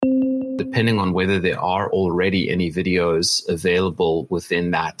depending on whether there are already any videos available within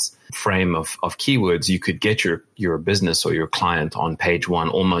that frame of keywords, you could get your business or your client on page one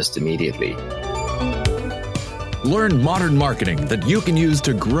almost immediately. Learn modern marketing that you can use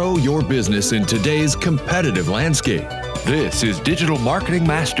to grow your business in today's competitive landscape. This is Digital Marketing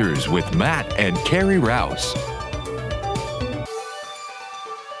Masters with Matt and Carrie Rouse.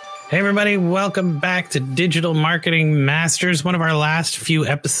 Hey everybody, welcome back to Digital Marketing Masters, one of our last few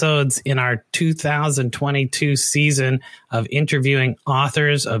episodes in our 2022 season of interviewing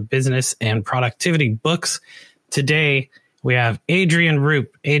authors of business and productivity books. Today, we have Adrian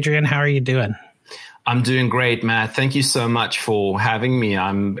Roop. Adrian, how are you doing? I'm doing great, Matt. Thank you so much for having me.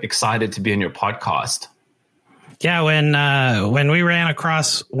 I'm excited to be on your podcast. Yeah, when we ran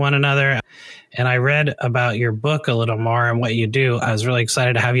across one another and I read about your book a little more and what you do, I was really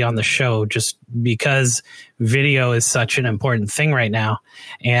excited to have you on the show just because video is such an important thing right now.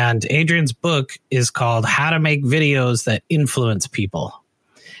 And Adrian's book is called How to Make Videos That Influence People.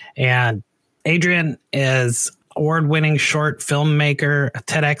 And Adrian is award-winning short filmmaker, a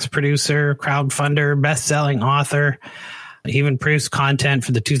TEDx producer, crowdfunder, best-selling author. He even produced content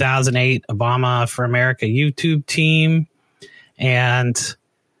for the 2008 Obama for America YouTube team. And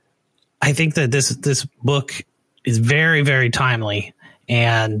I think that this book is very, very timely.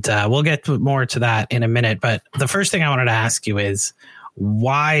 And we'll get more to that in a minute. But the first thing I wanted to ask you is,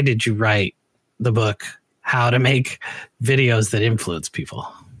 why did you write the book, How to Make Videos That Influence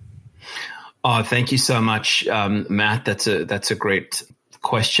People? Oh, thank you so much, Matt. That's a great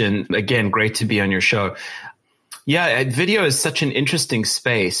question. Again, great to be on your show. Yeah, video is such an interesting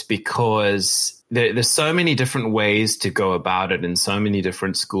space because there's so many different ways to go about it and so many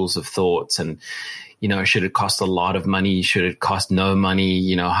different schools of thoughts. And, should it cost a lot of money? Should it cost no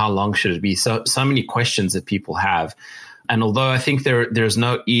money? How long should it be? So many questions that people have. And although I think there's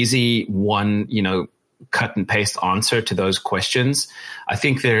no easy one, cut and paste answer to those questions, I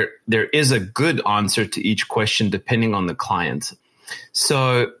think there is a good answer to each question depending on the client.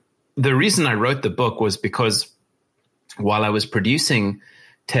 So the reason I wrote the book was because while I was producing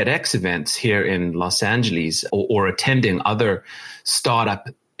TEDx events here in Los Angeles or attending other startup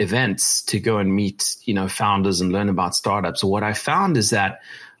events to go and meet, founders and learn about startups, what I found is that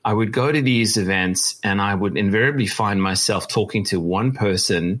I would go to these events and I would invariably find myself talking to one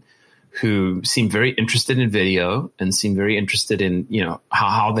person who seemed very interested in video and seemed very interested in,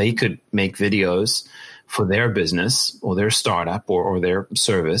 how they could make videos for their business or their startup or their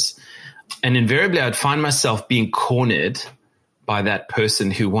service. And invariably, I'd find myself being cornered by that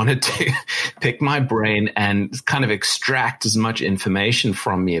person who wanted to pick my brain and kind of extract as much information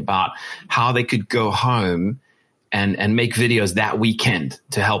from me about how they could go home and make videos that weekend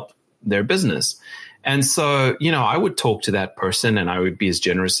to help their business. And so, I would talk to that person and I would be as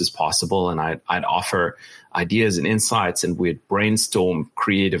generous as possible. And I'd offer ideas and insights and we'd brainstorm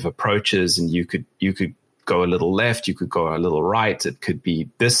creative approaches. And you could go a little left, you could go a little right. It could be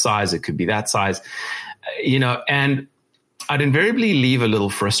this size, it could be that size, and I'd invariably leave a little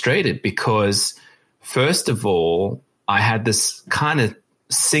frustrated because first of all, I had this kind of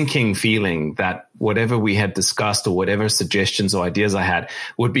sinking feeling that whatever we had discussed or whatever suggestions or ideas I had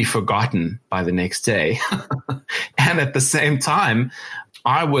would be forgotten by the next day. And at the same time,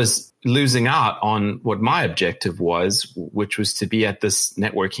 I was losing out on what my objective was, which was to be at this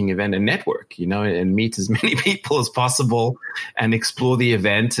networking event and network, and meet as many people as possible and explore the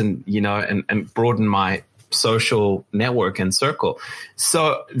event and, and broaden my social network and circle.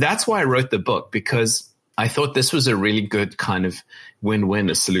 So that's why I wrote the book, because I thought this was a really good kind of win-win,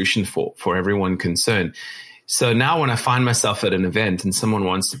 a solution for everyone concerned. So now when I find myself at an event and someone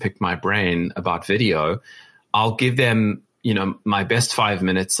wants to pick my brain about video, I'll give them, my best 5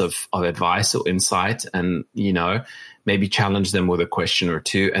 minutes of advice or insight and, maybe challenge them with a question or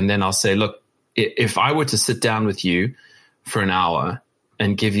two. And then I'll say, look, if I were to sit down with you for an hour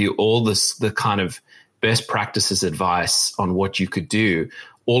and give you all the kind of best practices advice on what you could do,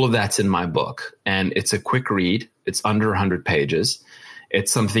 all of that's in my book. And it's a quick read. It's under 100 pages.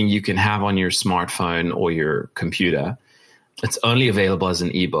 It's something you can have on your smartphone or your computer. It's only available as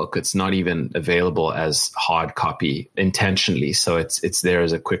an ebook. It's not even available as hard copy intentionally. So it's there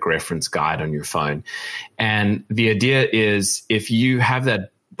as a quick reference guide on your phone. And the idea is if you have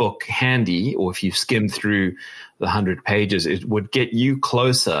that book handy or if you skim through the 100 pages, it would get you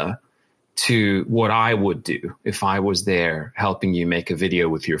closer to what I would do if I was there helping you make a video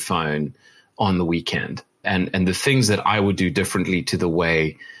with your phone on the weekend and the things that I would do differently to the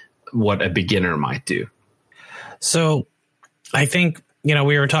way what a beginner might do. So I think, we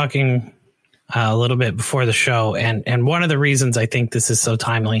were talking a little bit before the show and one of the reasons I think this is so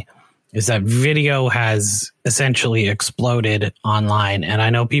timely is that video has essentially exploded online. And I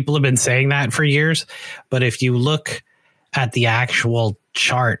know people have been saying that for years, but if you look at the actual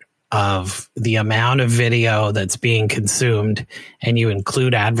chart of the amount of video that's being consumed and you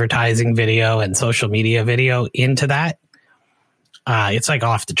include advertising video and social media video into that, it's like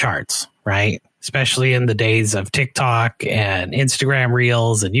off the charts, right? Especially in the days of TikTok and Instagram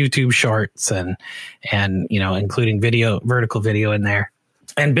Reels and YouTube Shorts and including video, vertical video in there.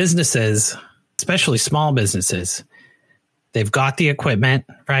 And businesses, especially small businesses, they've got the equipment,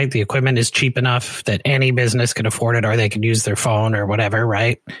 right? The equipment is cheap enough that any business can afford it, or they can use their phone or whatever,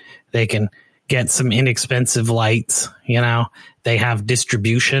 right? They can get some inexpensive lights, they have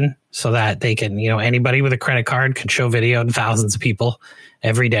distribution so that they can, anybody with a credit card can show video to thousands of people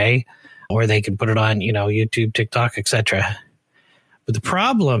every day, or they can put it on, YouTube, TikTok, etc. But the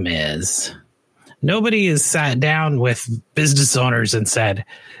problem is nobody has sat down with business owners and said,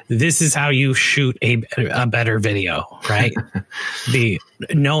 this is how you shoot a better video, right?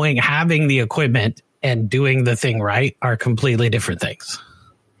 Having the equipment and doing the thing right are completely different things.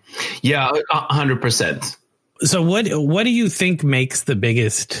 Yeah, 100%. So what do you think makes the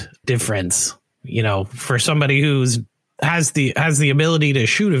biggest difference, for somebody who's has the ability to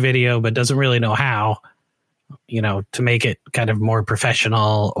shoot a video but doesn't really know how, to make it kind of more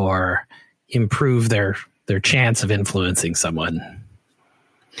professional or improve their chance of influencing someone?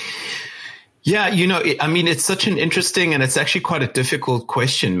 Yeah, it's such an interesting, and it's actually quite a difficult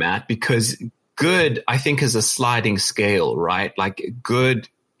question, Matt, because good, I think, is a sliding scale, right? Like good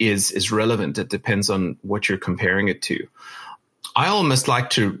is relevant. It depends on what you're comparing it to. I almost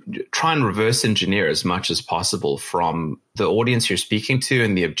like to try and reverse engineer as much as possible from the audience you're speaking to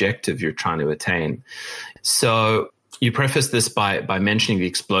and the objective you're trying to attain. So you preface this by mentioning the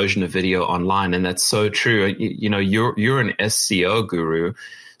explosion of video online, and that's so true. You're an SEO guru,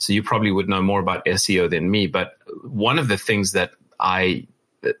 so you probably would know more about SEO than me. But one of the things that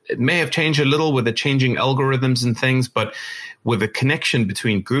it may have changed a little with the changing algorithms and things, but with the connection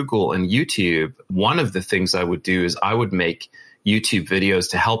between Google and YouTube, one of the things I would do is I would make YouTube videos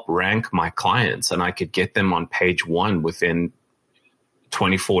to help rank my clients, and I could get them on page 1 within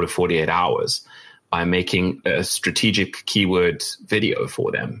 24 to 48 hours by making a strategic keyword video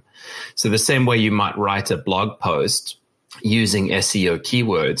for them. So the same way you might write a blog post using SEO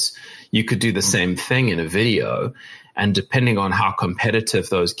keywords, you could do the same thing in a video. And depending on how competitive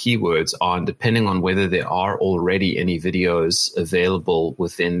those keywords are, and depending on whether there are already any videos available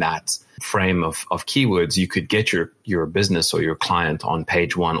within that frame of keywords, you could get your business or your client on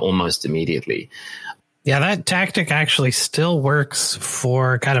page 1 almost immediately. Yeah, that tactic actually still works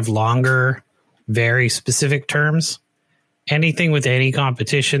for kind of longer, very specific terms. Anything with any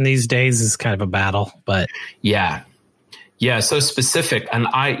competition these days is kind of a battle, but yeah, so specific. And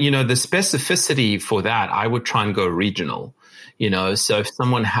the specificity for that, I would try and go regional. So if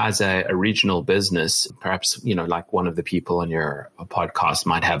someone has a regional business, perhaps, like one of the people on your podcast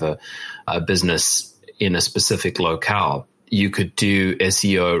might have a business in a specific locale, you could do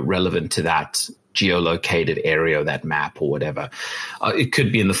SEO relevant to that geolocated area, that map or whatever. It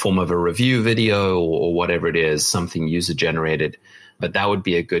could be in the form of a review video or whatever it is, something user generated. But that would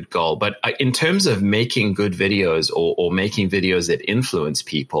be a good goal. But in terms of making good videos or making videos that influence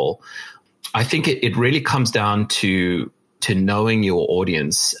people, I think it really comes down to knowing your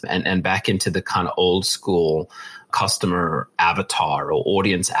audience and back into the kind of old school customer avatar or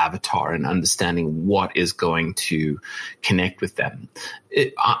audience avatar and understanding what is going to connect with them.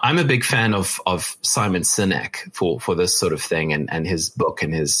 I'm a big fan of Simon Sinek for this sort of thing and his book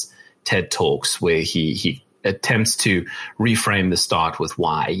and his TED Talks where he attempts to reframe the start with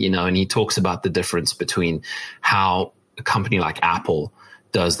why, and he talks about the difference between how a company like Apple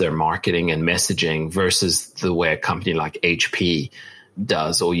does their marketing and messaging versus the way a company like HP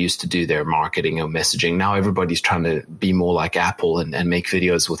does or used to do their marketing or messaging. Now everybody's trying to be more like Apple and make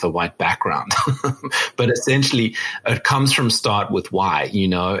videos with a white background. But essentially it comes from start with why,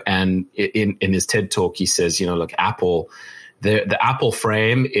 and in his TED Talk, he says, look, Apple, the Apple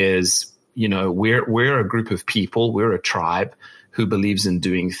frame is, we're a group of people, we're a tribe who believes in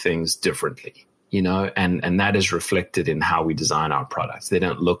doing things differently, and that is reflected in how we design our products. They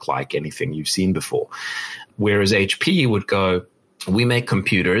don't look like anything you've seen before. Whereas HP would go, we make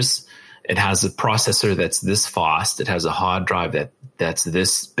computers. It has a processor that's this fast. It has a hard drive that's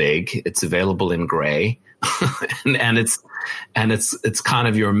this big. It's available in gray. and it's kind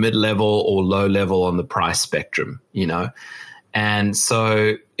of your mid-level or low level on the price spectrum, And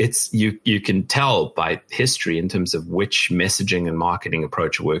so it's you can tell by history in terms of which messaging and marketing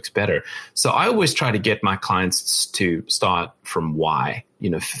approach works better. So I always try to get my clients to start from why,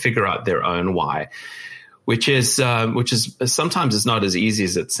 figure out their own why, which is sometimes it's not as easy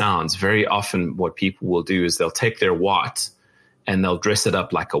as it sounds. Very often what people will do is they'll take their what and they'll dress it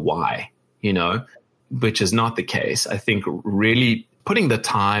up like a why, which is not the case. I think really putting the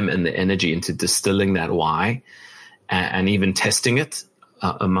time and the energy into distilling that why and even testing it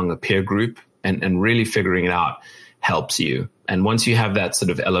among a peer group and really figuring it out helps you. And once you have that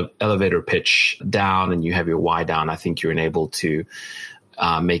sort of elevator pitch down and you have your why down, I think you're enabled to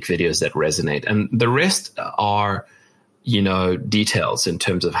make videos that resonate. And the rest are, details in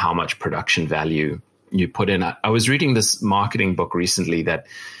terms of how much production value you put in. I was reading this marketing book recently that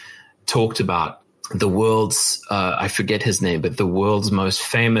talked about the world's, I forget his name, but the world's most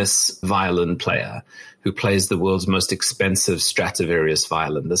famous violin player who plays the world's most expensive Stradivarius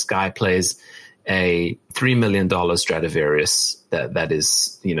violin. This guy plays a $3 million Stradivarius that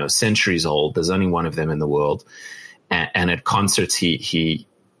is, centuries old. There's only one of them in the world. And at concerts, he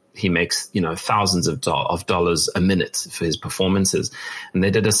makes, thousands of dollars a minute for his performances. And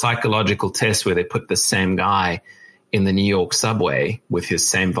they did a psychological test where they put the same guy in the New York subway with his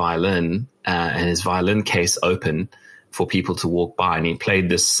same violin and his violin case open for people to walk by. And he played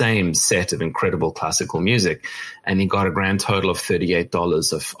the same set of incredible classical music, and he got a grand total of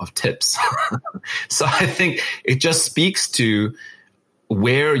 $38 of tips. So I think it just speaks to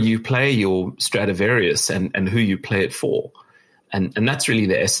where you play your Stradivarius and who you play it for. And that's really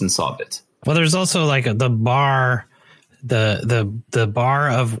the essence of it. Well, there's also like the bar, the bar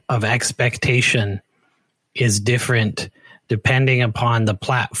of expectation is different depending upon the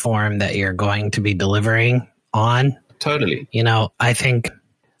platform that you're going to be delivering on. Totally. I think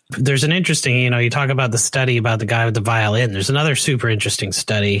there's an interesting, you talk about the study about the guy with the violin. There's another super interesting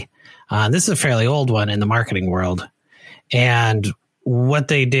study. This is a fairly old one in the marketing world. And what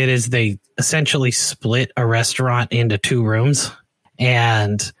they did is they essentially split a restaurant into 2 rooms.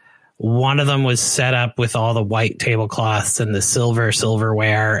 And one of them was set up with all the white tablecloths and the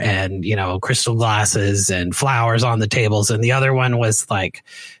silverware and, crystal glasses and flowers on the tables. And the other one was like,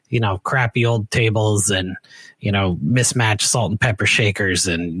 crappy old tables and, mismatched salt and pepper shakers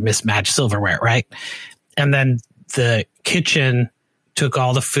and mismatched silverware, right? And then the kitchen took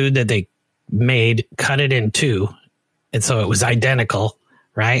all the food that they made, cut it in 2. And so it was identical,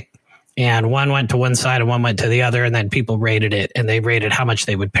 right? And one went to one side and one went to the other. And then people rated it, and they rated how much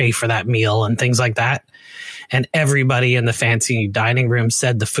they would pay for that meal and things like that. And everybody in the fancy dining room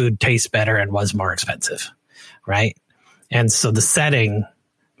said the food tastes better and was more expensive, right? And so the setting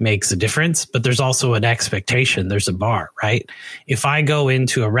makes a difference, but there's also an expectation. There's a bar, right? If I go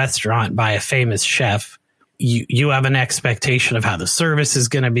into a restaurant by a famous chef, you have an expectation of how the service is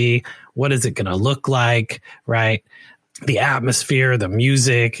going to be. What is it going to look like, right? The atmosphere, the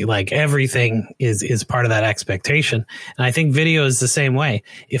music, like everything is part of that expectation. And I think video is the same way.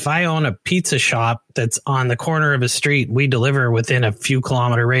 If I own a pizza shop that's on the corner of a street, we deliver within a few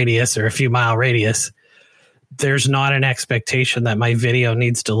kilometer radius or a few mile radius, there's not an expectation that my video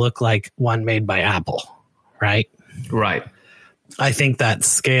needs to look like one made by Apple, right? Right. I think that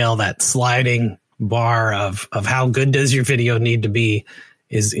scale, that sliding bar of how good does your video need to be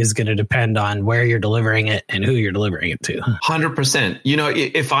is going to depend on where you're delivering it and who you're delivering it to. 100%.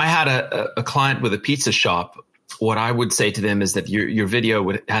 If I had a client with a pizza shop, what I would say to them is that your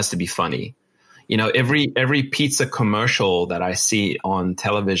video has to be funny. Every pizza commercial that I see on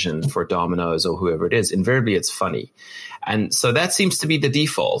television for Domino's or whoever it is, invariably it's funny. And so that seems to be the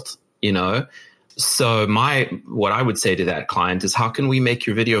default, So what I would say to that client is, how can we make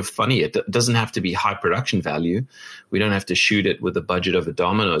your video funny? It doesn't have to be high production value. We don't have to shoot it with the budget of a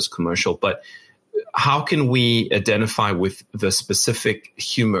Domino's commercial, but how can we identify with the specific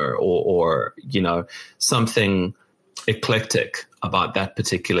humor or something eclectic about that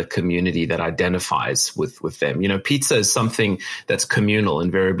particular community that identifies with them? Pizza is something that's communal.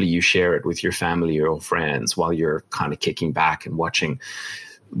 Invariably, you share it with your family or friends while you're kind of kicking back and watching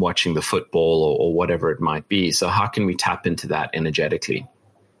the football or whatever it might be. So how can we tap into that energetically?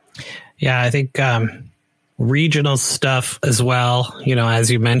 Yeah, I think regional stuff as well, as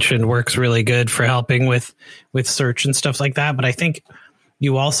you mentioned, works really good for helping with search and stuff like that. But I think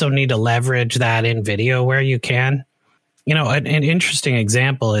you also need to leverage that in video where you can. An interesting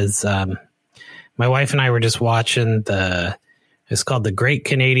example is my wife and I were just watching it's called the Great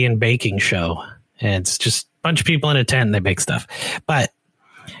Canadian Baking Show. And it's just a bunch of people in a tent and they bake stuff. But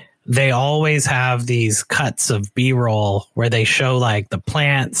they always have these cuts of B-roll where they show like the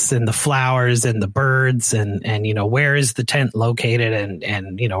plants and the flowers and the birds and where is the tent located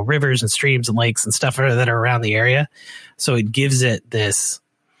and rivers and streams and lakes and stuff that are around the area. So it gives it this,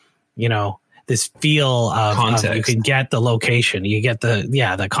 this feel of you can get the location, you get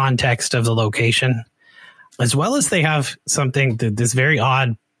the context of the location, as well as they have something, this very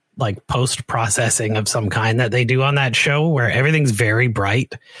odd like post-processing of some kind that they do on that show where everything's very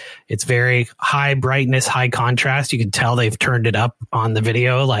bright. It's very high brightness, high contrast. You can tell they've turned it up on the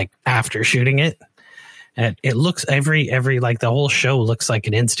video, like after shooting it. And it looks every like the whole show looks like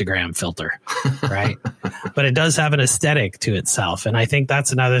an Instagram filter, right? But it does have an aesthetic to itself. And I think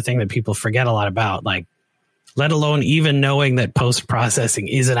that's another thing that people forget a lot about, like, let alone even knowing that post-processing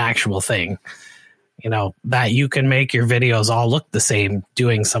is an actual thing. That you can make your videos all look the same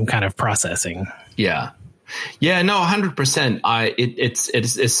doing some kind of processing. Yeah. Yeah, no, 100%.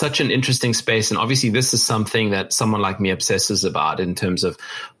 It's such an interesting space. And obviously this is something that someone like me obsesses about in terms of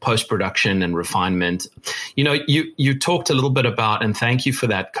post-production and refinement. You talked a little bit about, and thank you for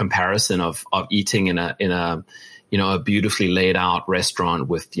that comparison of eating in a beautifully laid out restaurant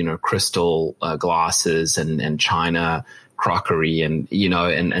with, crystal glasses and china crockery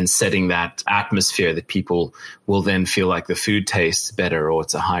and setting that atmosphere that people will then feel like the food tastes better or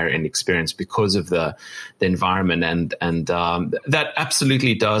it's a higher end experience because of the environment. And that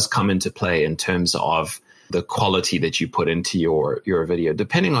absolutely does come into play in terms of the quality that you put into your video,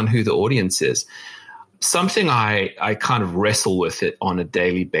 depending on who the audience is. Something I kind of wrestle with it on a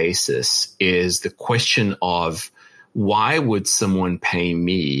daily basis is the question of why would someone pay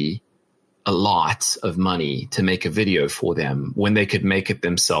me a lot of money to make a video for them when they could make it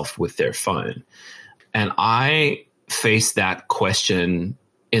themselves with their phone? And I face that question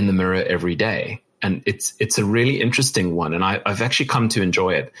in the mirror every day. And it's a really interesting one. And I've actually come to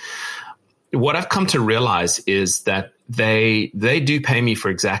enjoy it. What I've come to realize is that they do pay me for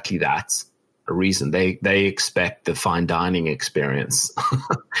exactly that reason. They expect the fine dining experience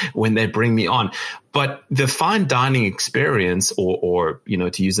when they bring me on. But the fine dining experience, or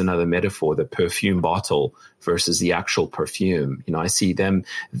to use another metaphor, the perfume bottle versus the actual perfume, I see them,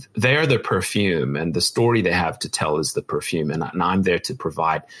 they're the perfume and the story they have to tell is the perfume. And I'm there to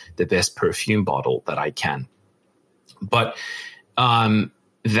provide the best perfume bottle that I can. But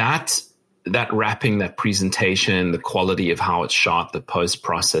that wrapping, that presentation, the quality of how it's shot, the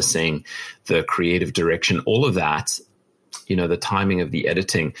post-processing, the creative direction, all of that, the timing of the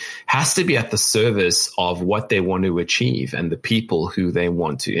editing has to be at the service of what they want to achieve and the people who they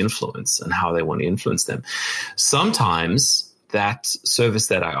want to influence and how they want to influence them. Sometimes that service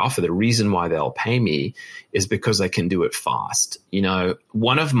that I offer, the reason why they'll pay me is because I can do it fast.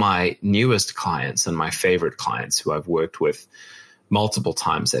 One of my newest clients and my favorite clients who I've worked with multiple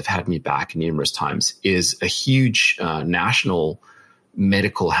times, they've had me back numerous times, is a huge national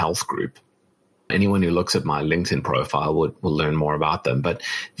medical health group. Anyone who looks at my LinkedIn profile will learn more about them. But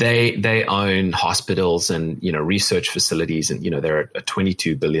they own hospitals and research facilities, and they're a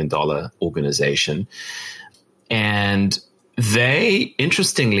 $22 billion organization. And they,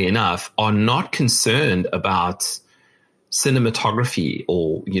 interestingly enough, are not concerned about cinematography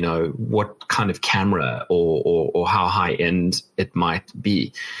or what kind of camera or how high end it might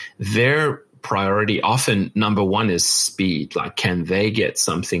be. Their priority often, number one, is speed. Like, can they get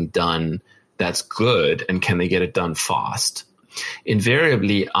something done that's good, and can they get it done fast?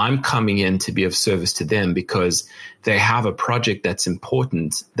 Invariably, I'm coming in to be of service to them because they have a project that's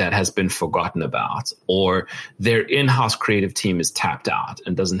important that has been forgotten about, or their in-house creative team is tapped out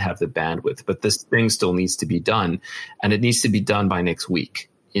and doesn't have the bandwidth, but this thing still needs to be done, and it needs to be done by next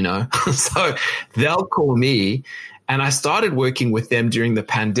week, So they'll call me, and I started working with them during the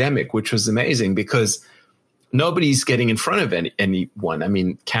pandemic, which was amazing because nobody's getting in front of anyone. I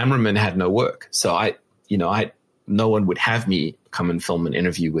mean, cameramen had no work. So no one would have me come and film an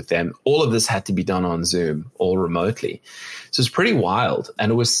interview with them. All of this had to be done on Zoom, all remotely. So it's pretty wild.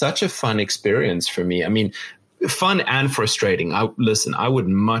 And it was such a fun experience for me. I mean, fun and frustrating. I would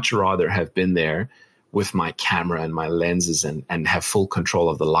much rather have been there with my camera and my lenses and have full control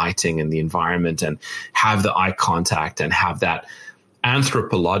of the lighting and the environment and have the eye contact and have that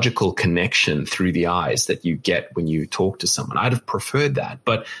anthropological connection through the eyes that you get when you talk to someone. I'd have preferred that,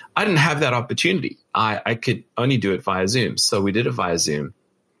 but I didn't have that opportunity. I could only do it via Zoom. So we did it via Zoom.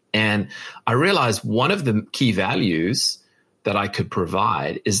 And I realized one of the key values that I could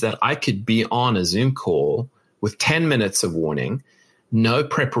provide is that I could be on a Zoom call with 10 minutes of warning, no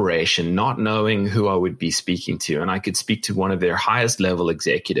preparation, not knowing who I would be speaking to. And I could speak to one of their highest level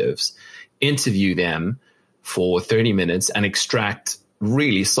executives, interview them for 30 minutes and extract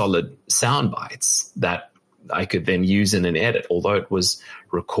really solid sound bites that I could then use in an edit, although it was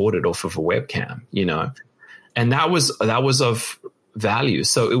recorded off of a webcam, and that was of value.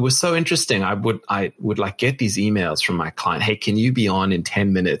 So it was so interesting. I would like get these emails from my client. Hey, can you be on in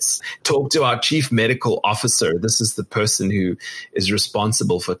 10 minutes? Talk to our chief medical officer. This is the person who is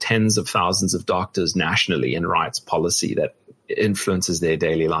responsible for tens of thousands of doctors nationally and writes policy that influences their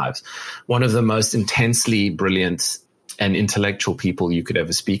daily lives. One of the most intensely brilliant and intellectual people you could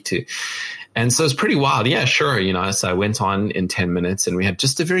ever speak to. And so it's pretty wild. Yeah, sure. So I went on in 10 minutes and we had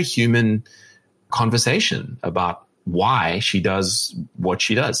just a very human conversation about why she does what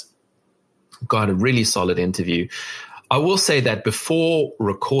she does. Got a really solid interview. I will say that before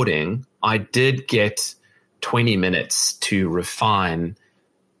recording, I did get 20 minutes to refine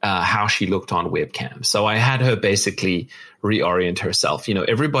how she looked on webcam. So I had her basically reorient herself.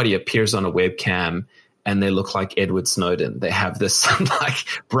 Everybody appears on a webcam and they look like Edward Snowden. They have this like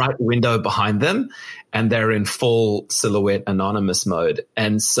bright window behind them and they're in full silhouette anonymous mode.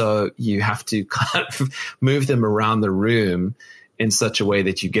 And so you have to kind of move them around the room in such a way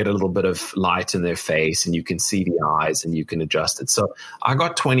that you get a little bit of light in their face and you can see the eyes and you can adjust it. So I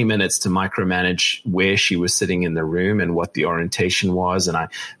got 20 minutes to micromanage where she was sitting in the room and what the orientation was. And I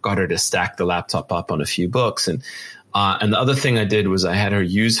got her to stack the laptop up on a few books. And the other thing I did was I had her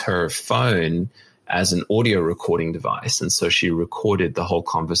use her phone as an audio recording device. And so she recorded the whole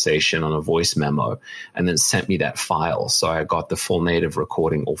conversation on a voice memo and then sent me that file. So I got the full native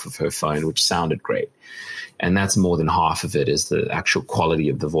recording off of her phone, which sounded great. And that's more than half of it is the actual quality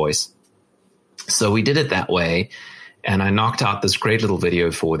of the voice. So we did it that way. And I knocked out this great little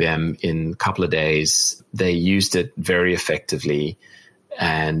video for them in a couple of days. They used it very effectively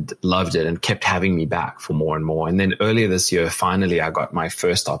and loved it and kept having me back for more and more. And then earlier this year, finally, I got my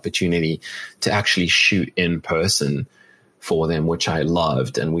first opportunity to actually shoot in person for them, which I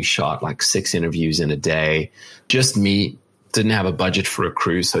loved. And we shot like 6 interviews in a day. Just me, didn't have a budget for a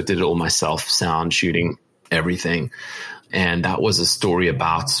crew, so I did it all myself, sound, shooting, everything. And that was a story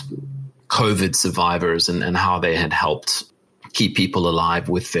about COVID survivors and how they had helped keep people alive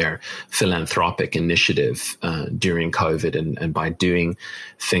with their philanthropic initiative during COVID and by doing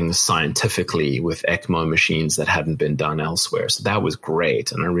things scientifically with ECMO machines that hadn't been done elsewhere. So that was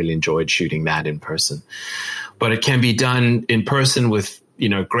great. And I really enjoyed shooting that in person. But it can be done in person with,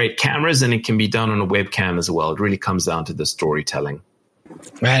 great cameras, and it can be done on a webcam as well. It really comes down to the storytelling.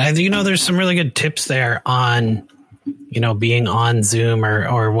 Right. There's some really good tips there on being on Zoom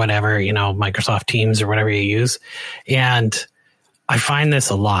or whatever, Microsoft Teams or whatever you use. And I find this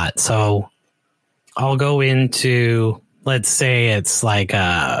a lot. So I'll go into, let's say it's like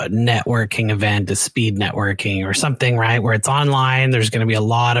a networking event, a speed networking or something, right? Where it's online. There's going to be a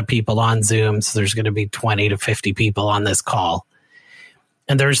lot of people on Zoom. So there's going to be 20 to 50 people on this call.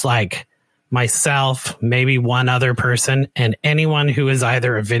 And there's like myself, maybe one other person, and anyone who is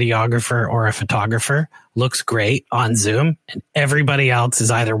either a videographer or a photographer looks great on Zoom, and everybody else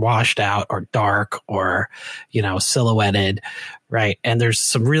is either washed out or dark or, silhouetted, right? And there's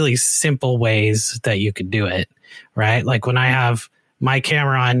some really simple ways that you could do it, right? Like when I have my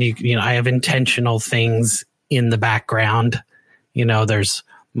camera on, I have intentional things in the background, there's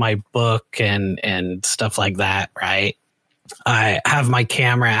my book and stuff like that, right? I have my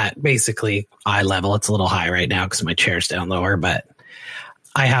camera at basically eye level. It's a little high right now because my chair's down lower, but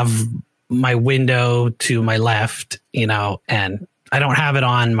I have my window to my left, and I don't have it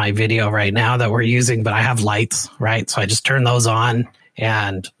on my video right now that we're using, but I have lights, right? So I just turn those on,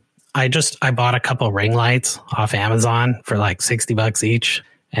 and I bought a couple ring lights off Amazon for like $60 each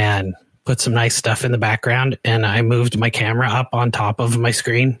and put some nice stuff in the background. And I moved my camera up on top of my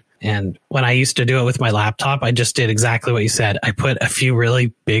screen. And when I used to do it with my laptop, I just did exactly what you said. I put a few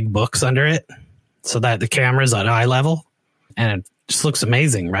really big books under it so that the camera's at eye level, and it just looks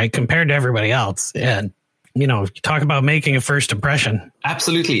amazing, right? Compared to everybody else. And, you talk about making a first impression.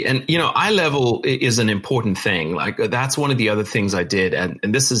 Absolutely. And, eye level is an important thing. Like that's one of the other things I did. And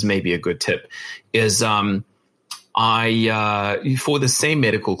this is maybe a good tip is, I for the same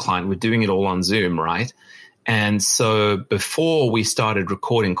medical client, we're doing it all on Zoom, right? And so before we started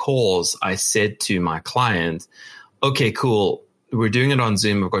recording calls, I said to my client, okay, cool. We're doing it on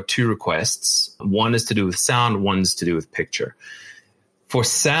Zoom. I've got 2 requests. One is to do with sound. One is to do with picture. For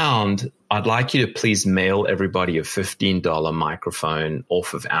sound, I'd like you to please mail everybody a $15 microphone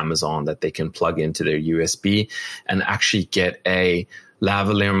off of Amazon that they can plug into their USB and actually get a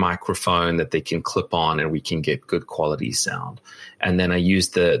lavalier microphone that they can clip on, and we can get good quality sound. And then I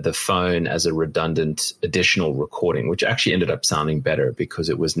used the phone as a redundant additional recording, which actually ended up sounding better because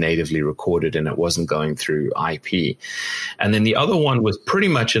it was natively recorded and it wasn't going through IP. And then the other one was pretty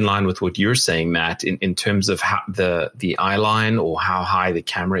much in line with what you're saying, Matt, in terms of how the eye line or how high the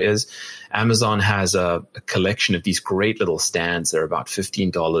camera is. Amazon has a collection of these great little stands. They're about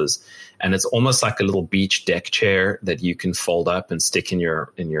 $15. And it's almost like a little beach deck chair that you can fold up and stick in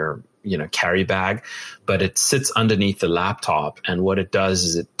your carry bag, but it sits underneath the laptop. And what it does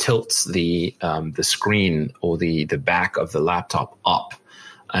is it tilts the screen or the back of the laptop up,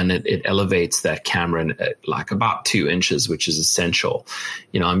 and it elevates that camera in like about 2 inches, which is essential.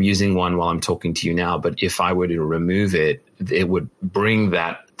 I'm using one while I'm talking to you now, but if I were to remove it, it would bring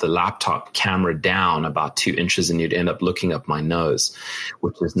the laptop camera down about 2 inches, and you'd end up looking up my nose,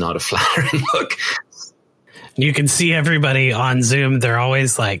 which is not a flattering look. You can see everybody on Zoom. They're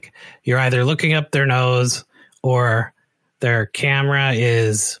always like, you're either looking up their nose or their camera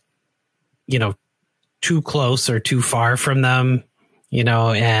is, too close or too far from them,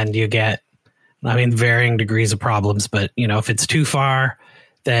 and you get, varying degrees of problems. But, if it's too far,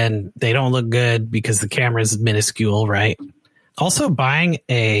 then they don't look good because the camera is minuscule, right? Also, buying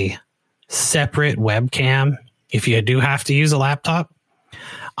a separate webcam, if you do have to use a laptop.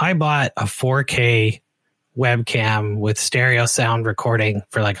 I bought a 4K webcam with stereo sound recording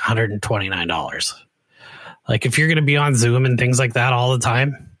for like $129. Like if you're going to be on Zoom and things like that all the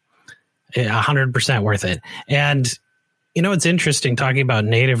time, 100% worth it. And it's interesting talking about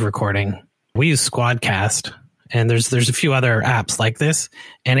native recording. We use Squadcast, and there's a few other apps like this,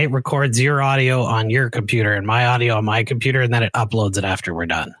 and it records your audio on your computer and my audio on my computer, and then it uploads it after we're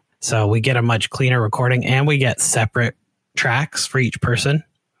done. So we get a much cleaner recording, and we get separate tracks for each person.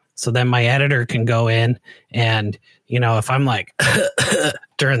 So then my editor can go in and, if I'm like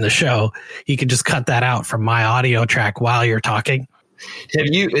during the show, he can just cut that out from my audio track while you're talking.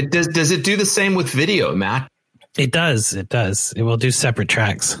 Does it do the same with video, Matt? It does. It will do separate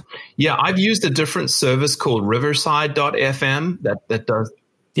tracks. Yeah, I've used a different service called Riverside.fm that does.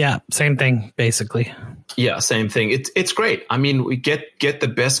 Yeah, same thing, basically. Yeah, same thing. It's great. We get the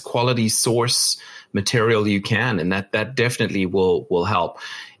best quality source material you can, and that definitely will help.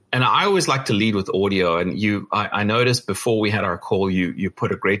 And I always like to lead with audio. And I noticed before we had our call, you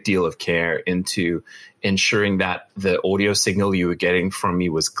put a great deal of care into ensuring that the audio signal you were getting from me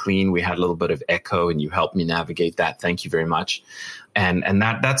was clean. We had a little bit of echo, and you helped me navigate that. Thank you very much. And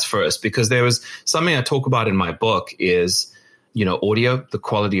that's first, because there was something I talk about in my book is, audio, the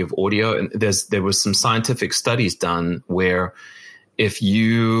quality of audio. And there was some scientific studies done where if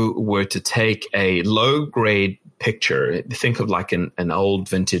you were to take a low grade picture, think of like an old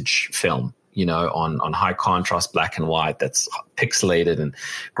vintage film, on high contrast, black and white, that's pixelated and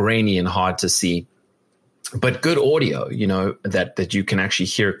grainy and hard to see, but good audio, that you can actually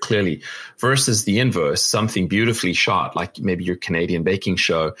hear clearly, versus the inverse, something beautifully shot, like maybe your Canadian baking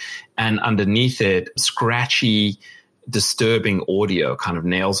show, and underneath it, scratchy, disturbing audio, kind of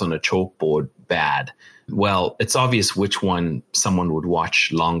nails on a chalkboard, bad. Well, it's obvious which one someone would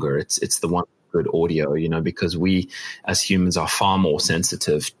watch longer. It's the one good audio, because we as humans are far more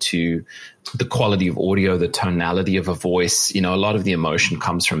sensitive to the quality of audio, the tonality of a voice. A lot of the emotion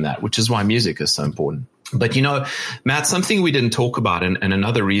comes from that, which is why music is so important. But, Matt, something we didn't talk about, and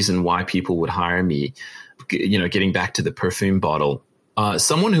another reason why people would hire me, getting back to the perfume bottle,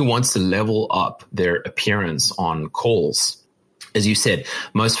 someone who wants to level up their appearance on calls. As you said,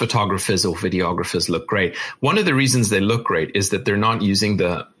 most photographers or videographers look great. One of the reasons they look great is that they're not using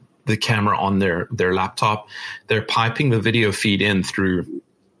the camera on their laptop. They're piping the video feed in through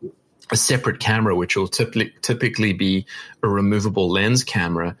a separate camera, which will typically be a removable lens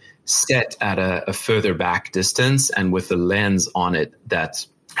camera set at a further back distance, and with a lens on it that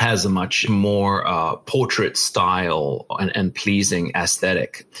has a much more portrait style and pleasing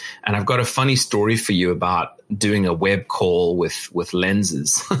aesthetic. And I've got a funny story for you about doing a web call with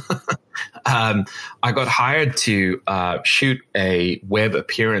lenses. I got hired to shoot a web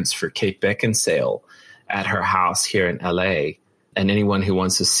appearance for Kate Beckinsale at her house here in LA. And anyone who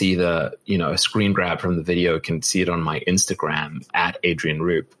wants to see a screen grab from the video can see it on my Instagram at Adrian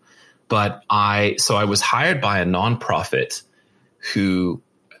Roop. But I was hired by a nonprofit who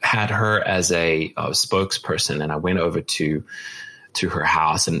had her as a spokesperson, and I went over to her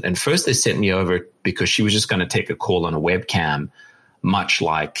house. And first they sent me over because she was just going to take a call on a webcam, much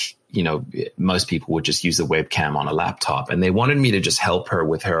like, most people would just use a webcam on a laptop. And they wanted me to just help her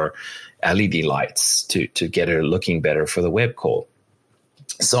with her LED lights to get her looking better for the web call.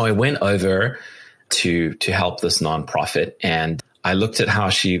 So I went over to help this nonprofit, and I looked at how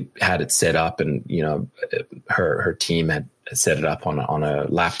she had it set up, and, her team set it up on a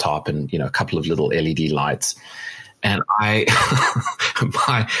laptop and, a couple of little LED lights. And my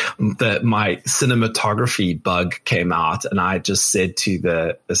cinematography bug came out, and I just said to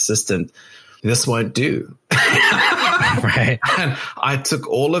the assistant, "This won't do." Right. And I took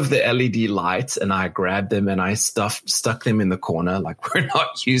all of the LED lights and I grabbed them and I stuck them in the corner. Like, we're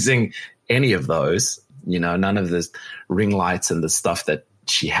not using any of those, none of the ring lights and the stuff that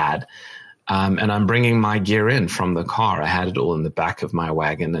she had. And I'm bringing my gear in from the car. I had it all in the back of my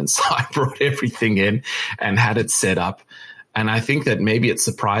wagon. And so I brought everything in and had it set up. And I think that maybe it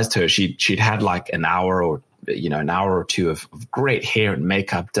surprised her. She'd had like an hour or two of great hair and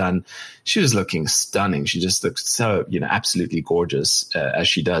makeup done. She was looking stunning. She just looked so, absolutely gorgeous, as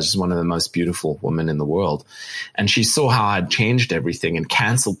she does. She's one of the most beautiful women in the world. And she saw how I'd changed everything and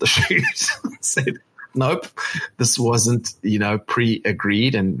canceled the shoot. Said, "Nope, this wasn't,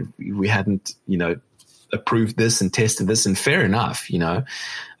 pre-agreed, and we hadn't, approved this and tested this, and fair enough,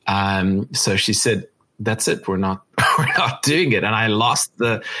 So she said, "That's it. We're not doing it." And I lost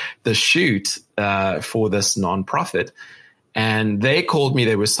the shoot for this nonprofit. And they called me.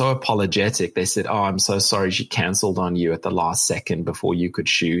 They were so apologetic. They said, "Oh, I'm so sorry. She canceled on you at the last second before you could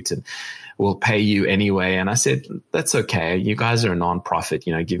shoot, and we'll pay you anyway." And I said, "That's okay. You guys are a nonprofit.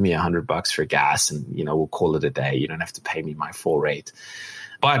 Give me $100 for gas, and we'll call it a day. You don't have to pay me my full rate."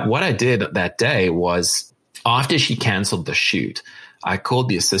 But what I did that day was, after she canceled the shoot, I called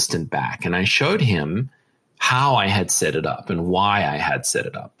the assistant back and I showed him how I had set it up and why I had set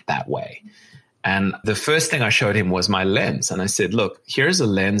it up that way. And the first thing I showed him was my lens. And I said, "Look, here's a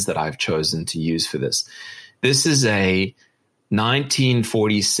lens that I've chosen to use for this. This is a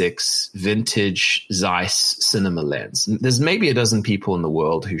 1946 vintage Zeiss cinema lens. There's maybe a dozen people in the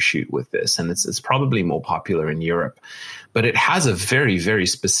world who shoot with this, and it's probably more popular in Europe. But it has a very, very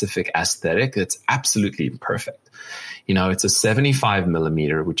specific aesthetic that's absolutely perfect. It's a 75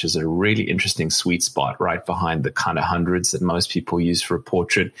 millimeter, which is a really interesting sweet spot right behind the kind of hundreds that most people use for a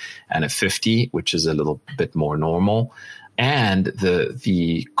portrait, and a 50, which is a little bit more normal. And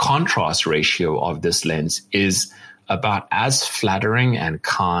the contrast ratio of this lens is about as flattering and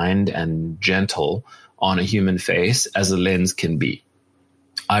kind and gentle on a human face as a lens can be.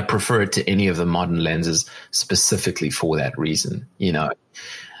 I prefer it to any of the modern lenses specifically for that reason,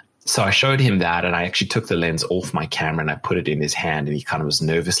 So I showed him that, and I actually took the lens off my camera and I put it in his hand, and he kind of was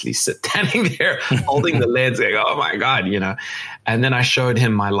nervously standing there holding the lens going, "Oh my God," And then I showed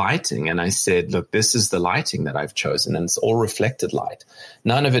him my lighting and I said, "Look, this is the lighting that I've chosen, and it's all reflected light.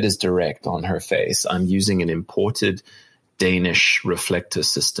 None of it is direct on her face. I'm using an imported Danish reflector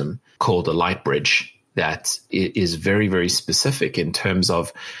system called a light bridge that is very, very specific in terms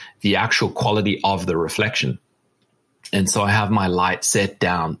of the actual quality of the reflection. And so I have my light set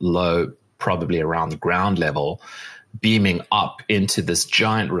down low, probably around the ground level, beaming up into this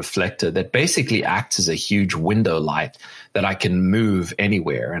giant reflector that basically acts as a huge window light that I can move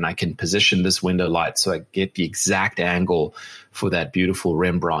anywhere. And I can position this window light so I get the exact angle for that beautiful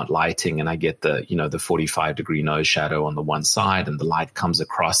Rembrandt lighting. And I get the 45-degree nose shadow on the one side, and the light comes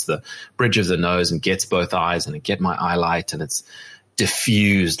across the bridge of the nose and gets both eyes, and I get my eye light, and it's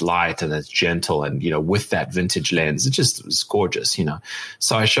diffused light and it's gentle. And, with that vintage lens, it just was gorgeous,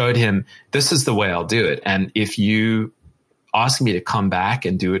 So I showed him, this is the way I'll do it. And if you ask me to come back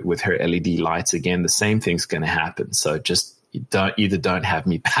and do it with her LED lights again, the same thing's going to happen. So just don't have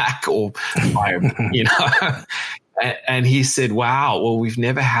me back or fire me, And he said, "Wow, well, we've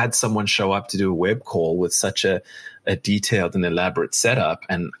never had someone show up to do a web call with such a detailed and elaborate setup."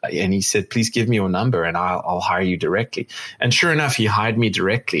 And he said, "Please give me your number and I'll hire you directly." And sure enough, he hired me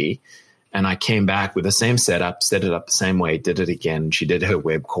directly. And I came back with the same setup, set it up the same way, did it again. She did her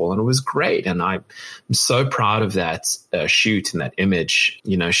web call and it was great. And I'm so proud of that shoot and that image.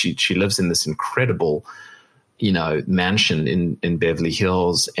 She lives in this incredible, mansion in Beverly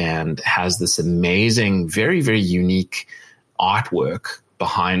Hills and has this amazing, very, very unique artwork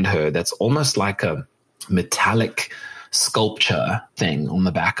behind her that's almost like a metallic sculpture thing on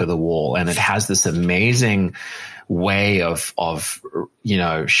the back of the wall. And it has this amazing way of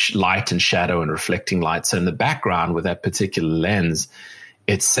light and shadow and reflecting light. So in the background with that particular lens,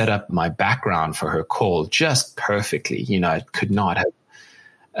 it set up my background for her call just perfectly. I could not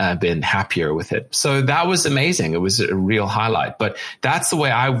have been happier with it. So that was amazing. It was a real highlight. But that's the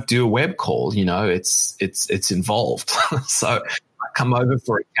way I do a web call. It's involved. So I come over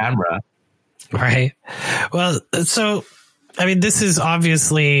for a camera. Right. Well, so, this is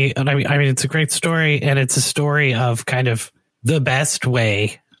obviously, it's a great story, and it's a story of kind of the best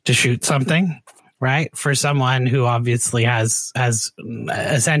way to shoot something, right? For someone who obviously has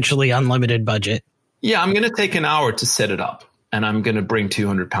essentially unlimited budget Yeah, I'm going to take an hour to set it up, and I'm going to bring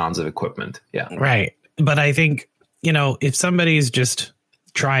 200 pounds of equipment. Yeah. Right. But I think, if somebody's just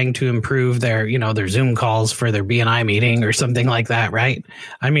trying to improve their, their Zoom calls for their BNI meeting or something like that, right?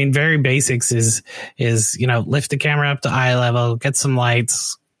 I mean, very basics is, lift the camera up to eye level, get some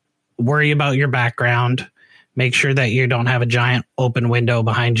lights, worry about your background, make sure that you don't have a giant open window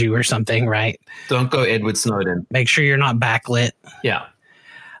behind you or something, right? Don't go Edward Snowden. Make sure you're not backlit. Yeah.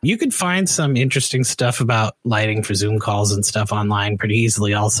 You could find some interesting stuff about lighting for Zoom calls and stuff online pretty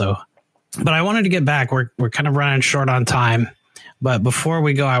easily also. But I wanted to get back. We're kind of running short on time. But before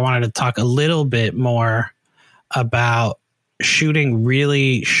we go, I wanted to talk a little bit more about shooting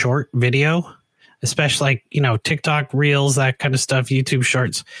really short video, especially like, TikTok reels, that kind of stuff, YouTube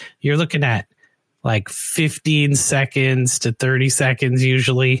shorts. You're looking at like 15 seconds to 30 seconds,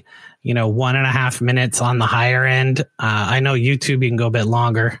 usually, 1.5 minutes on the higher end. I know YouTube, you can go a bit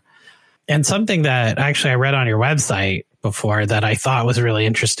longer. And something that actually I read on your website before that I thought was really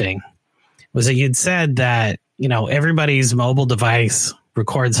interesting was that you'd said that, everybody's mobile device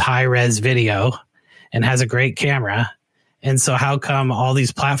records high res video and has a great camera. And so how come all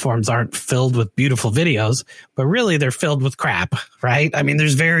these platforms aren't filled with beautiful videos, but really they're filled with crap, right? I mean,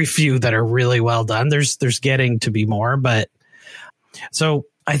 there's very few that are really well done. There's getting to be more, but so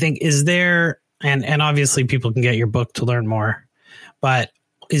I think is there, and obviously people can get your book to learn more, but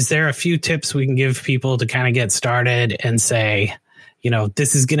is there a few tips we can give people to kind of get started and say,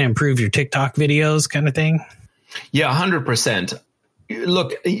 this is going to improve your TikTok videos kind of thing? Yeah, 100%.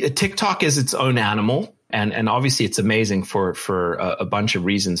 Look, TikTok is its own animal. And obviously it's amazing for a bunch of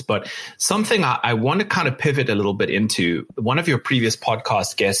reasons. But something I want to kind of pivot a little bit into, one of your previous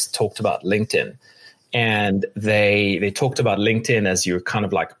podcast guests talked about LinkedIn. And they talked about LinkedIn as your kind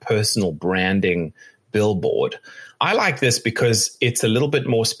of like personal branding billboard. I like this because it's a little bit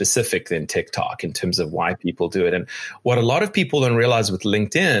more specific than TikTok in terms of why people do it. And what a lot of people don't realize with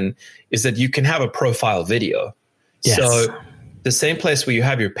LinkedIn is that you can have a profile video. Yes. So the same place where you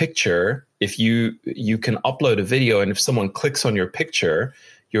have your picture, if you can upload a video, and if someone clicks on your picture,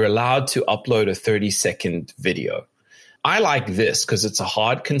 you're allowed to upload a 30-second video. I like this because it's a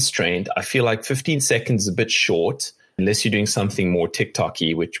hard constraint. I feel like 15 seconds is a bit short unless you're doing something more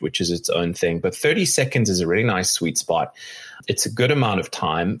TikTok-y, which is its own thing. But 30 seconds is a really nice sweet spot. It's a good amount of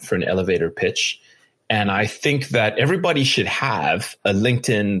time for an elevator pitch. And I think that everybody should have a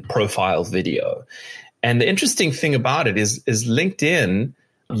LinkedIn profile video. And the interesting thing about it is LinkedIn,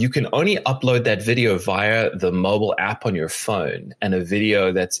 you can only upload that video via the mobile app on your phone and a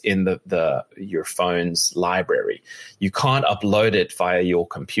video that's in your phone's library. You can't upload it via your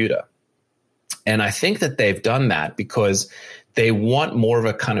computer. And I think that they've done that because they want more of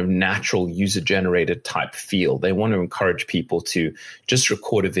a kind of natural user-generated type feel. They want to encourage people to just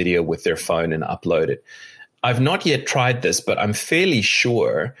record a video with their phone and upload it. I've not yet tried this, but I'm fairly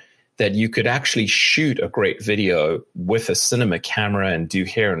sure that you could actually shoot a great video with a cinema camera and do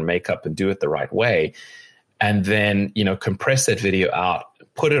hair and makeup and do it the right way. And then, compress that video out,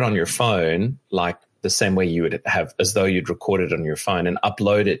 put it on your phone, like the same way you would have as though you'd record it on your phone, and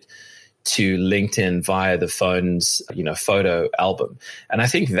upload it to LinkedIn via the phone's, photo album. And I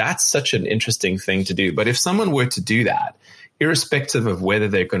think that's such an interesting thing to do. But if someone were to do that, irrespective of whether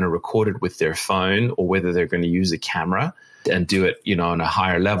they're going to record it with their phone or whether they're going to use a camera and do it, on a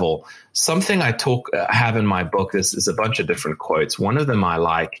higher level, something I have in my book, this is a bunch of different quotes. One of them I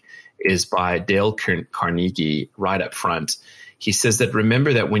like is by Dale Carnegie right up front. He says that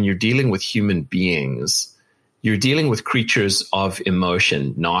remember that when you're dealing with human beings, you're dealing with creatures of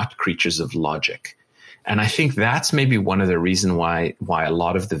emotion, not creatures of logic. And I think that's maybe one of the reasons why a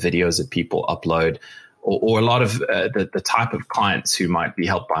lot of the videos that people upload, or a lot of the type of clients who might be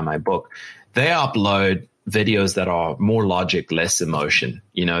helped by my book, they upload videos that are more logic, less emotion.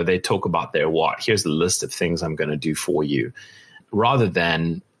 They talk about their what. Here's the list of things I'm going to do for you, rather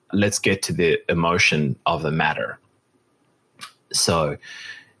than let's get to the emotion of the matter. So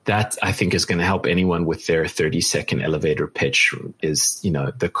that, I think, is going to help anyone with their 30-second elevator pitch is,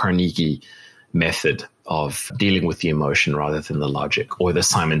 the Carnegie method of dealing with the emotion rather than the logic, or the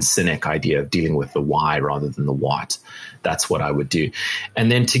Simon Sinek idea of dealing with the why rather than the what. That's what I would do. And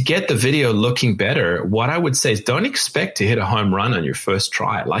then to get the video looking better, what I would say is don't expect to hit a home run on your first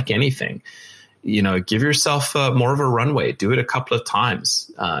try, like anything. Give yourself more of a runway. Do it a couple of times.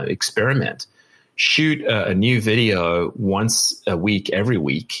 Experiment. Shoot a new video once a week, every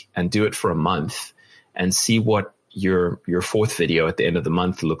week, and do it for a month and see what your fourth video at the end of the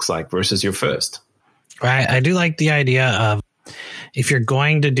month looks like versus your first. Right. I do like the idea of if you're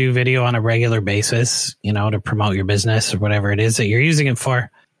going to do video on a regular basis, to promote your business or whatever it is that you're using it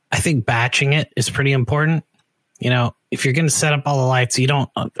for, I think batching it is pretty important. You know, if you're going to set up all the lights,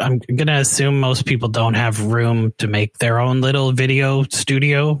 I'm going to assume most people don't have room to make their own little video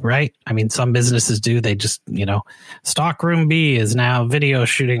studio, right? I mean, some businesses do. They just, stock room B is now video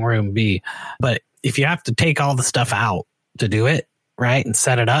shooting room B. But if you have to take all the stuff out to do it, right, and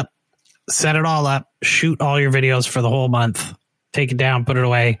set it all up, shoot all your videos for the whole month, take it down, put it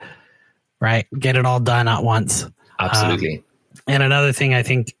away, right? Get it all done at once. Absolutely. And another thing I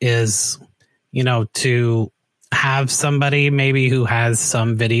think is, to have somebody maybe who has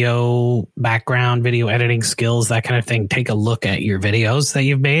some video background, video editing skills, that kind of thing, take a look at your videos that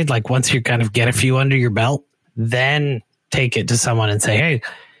you've made. Like once you kind of get a few under your belt, then take it to someone and say, hey,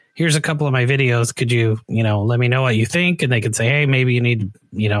 here's a couple of my videos. Could you, let me know what you think? And they could say, hey, maybe you need,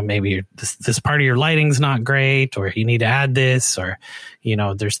 maybe this part of your lighting's not great, or you need to add this, or,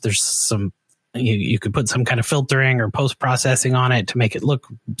 there's some, you could put some kind of filtering or post-processing on it to make it look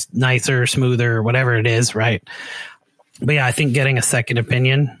nicer, smoother, whatever it is, right? But yeah, I think getting a second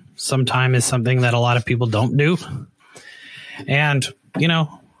opinion sometime is something that a lot of people don't do. And,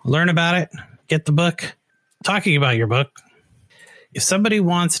 learn about it, get the book. Talking about your book, if somebody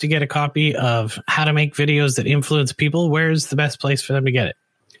wants to get a copy of How to Make Videos That Influence People, where's the best place for them to get it?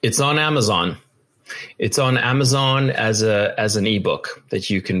 It's on Amazon. It's on Amazon as an ebook that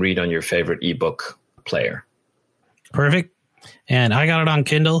you can read on your favorite ebook player. Perfect. And I got it on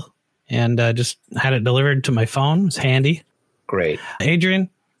Kindle and just had it delivered to my phone. It's handy. Great. Adrian,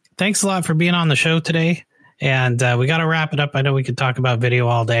 thanks a lot for being on the show today. And we got to wrap it up. I know we could talk about video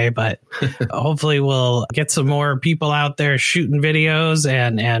all day, but hopefully we'll get some more people out there shooting videos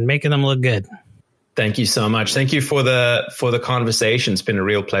and making them look good. Thank you so much. Thank you for the conversation. It's been a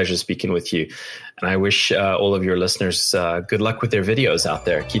real pleasure speaking with you. And I wish all of your listeners good luck with their videos out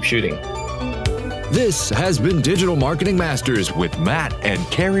there. Keep shooting. This has been Digital Marketing Masters with Matt and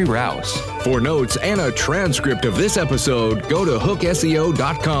Carrie Rouse. For notes and a transcript of this episode, go to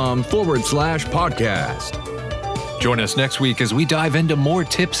hookseo.com/podcast. Join us next week as we dive into more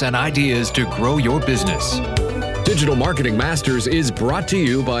tips and ideas to grow your business. Digital Marketing Masters is brought to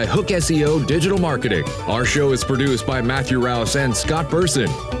you by Hook SEO Digital Marketing. Our show is produced by Matthew Rouse and Scott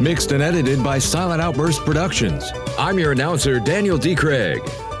Burson, mixed and edited by Silent Outburst Productions. I'm your announcer, Daniel D. Craig.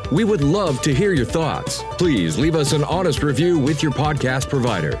 We would love to hear your thoughts. Please leave us an honest review with your podcast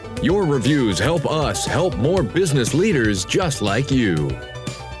provider. Your reviews help us help more business leaders just like you.